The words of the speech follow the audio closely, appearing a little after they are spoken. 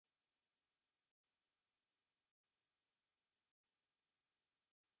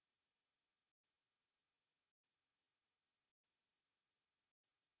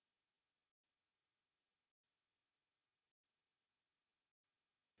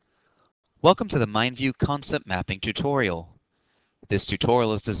Welcome to the MindView Concept Mapping tutorial. This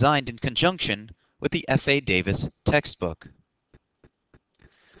tutorial is designed in conjunction with the F.A. Davis textbook.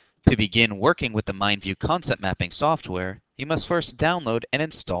 To begin working with the MindView Concept Mapping software, you must first download and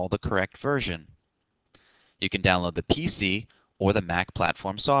install the correct version. You can download the PC or the Mac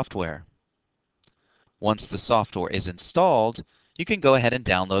platform software. Once the software is installed, you can go ahead and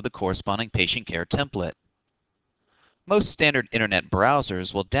download the corresponding patient care template. Most standard internet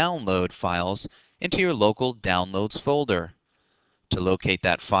browsers will download files into your local Downloads folder. To locate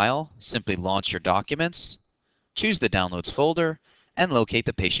that file, simply launch your documents, choose the Downloads folder, and locate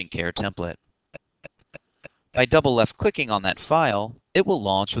the patient care template. By double left-clicking on that file, it will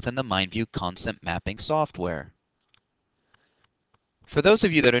launch within the MindView Concept Mapping software. For those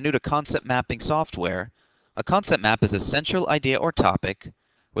of you that are new to concept mapping software, a concept map is a central idea or topic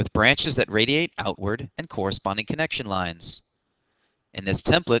with branches that radiate outward and corresponding connection lines. In this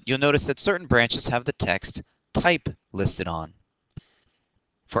template, you'll notice that certain branches have the text type listed on.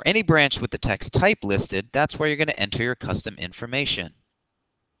 For any branch with the text type listed, that's where you're going to enter your custom information.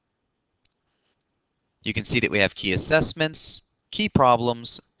 You can see that we have key assessments, key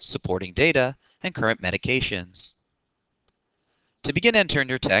problems, supporting data, and current medications. To begin entering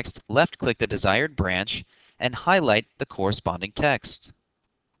your text, left-click the desired branch and highlight the corresponding text.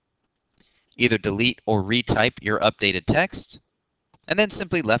 Either delete or retype your updated text, and then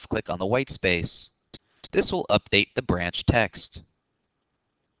simply left-click on the white space. This will update the branch text.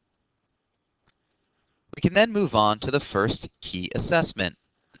 We can then move on to the first key assessment.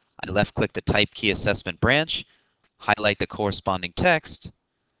 I left-click the Type Key Assessment branch, highlight the corresponding text,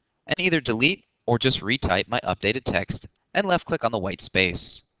 and either delete or just retype my updated text and left-click on the white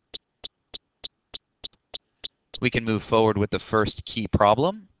space. We can move forward with the first key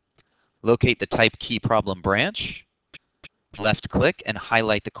problem. Locate the Type Key Problem branch, left-click and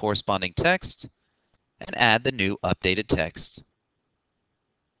highlight the corresponding text, and add the new updated text.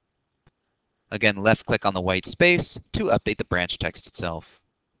 Again, left-click on the white space to update the branch text itself.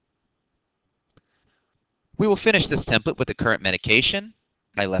 We will finish this template with the current medication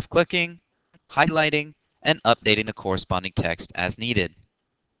by left-clicking, highlighting, and updating the corresponding text as needed.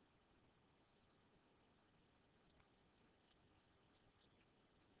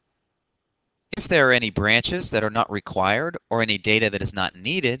 If there are any branches that are not required or any data that is not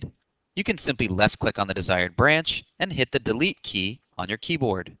needed, you can simply left-click on the desired branch and hit the Delete key on your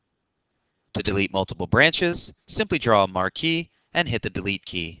keyboard. To delete multiple branches, simply draw a marquee and hit the Delete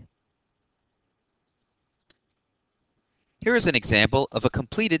key. Here is an example of a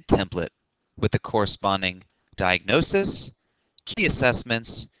completed template with the corresponding diagnosis, key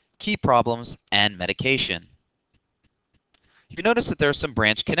assessments, key problems, and medication. You notice that there are some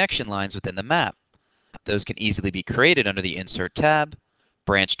branch connection lines within the map. Those can easily be created under the Insert tab,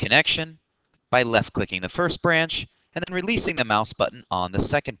 Branch Connection, by left-clicking the first branch and then releasing the mouse button on the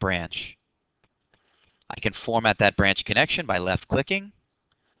second branch. I can format that branch connection by left-clicking,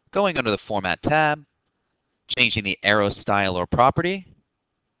 going under the Format tab, changing the arrow style or property,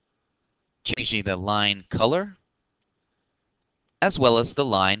 changing the line color, as well as the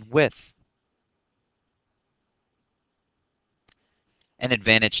line width. An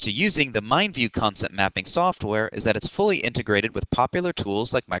advantage to using the MindView concept mapping software is that it's fully integrated with popular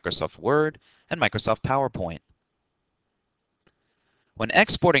tools like Microsoft Word and Microsoft PowerPoint. When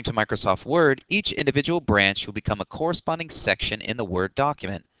exporting to Microsoft Word, each individual branch will become a corresponding section in the Word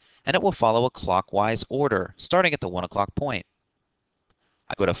document, and it will follow a clockwise order, starting at the 1 o'clock point.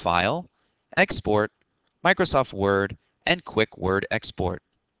 I go to File, Export, Microsoft Word, and Quick Word Export.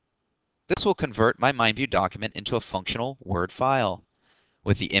 This will convert my MindView document into a functional Word file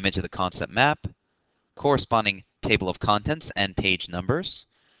with the image of the concept map, corresponding table of contents and page numbers,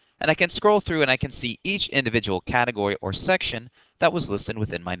 and I can scroll through and I can see each individual category or section that was listed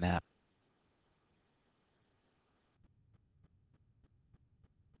within my map.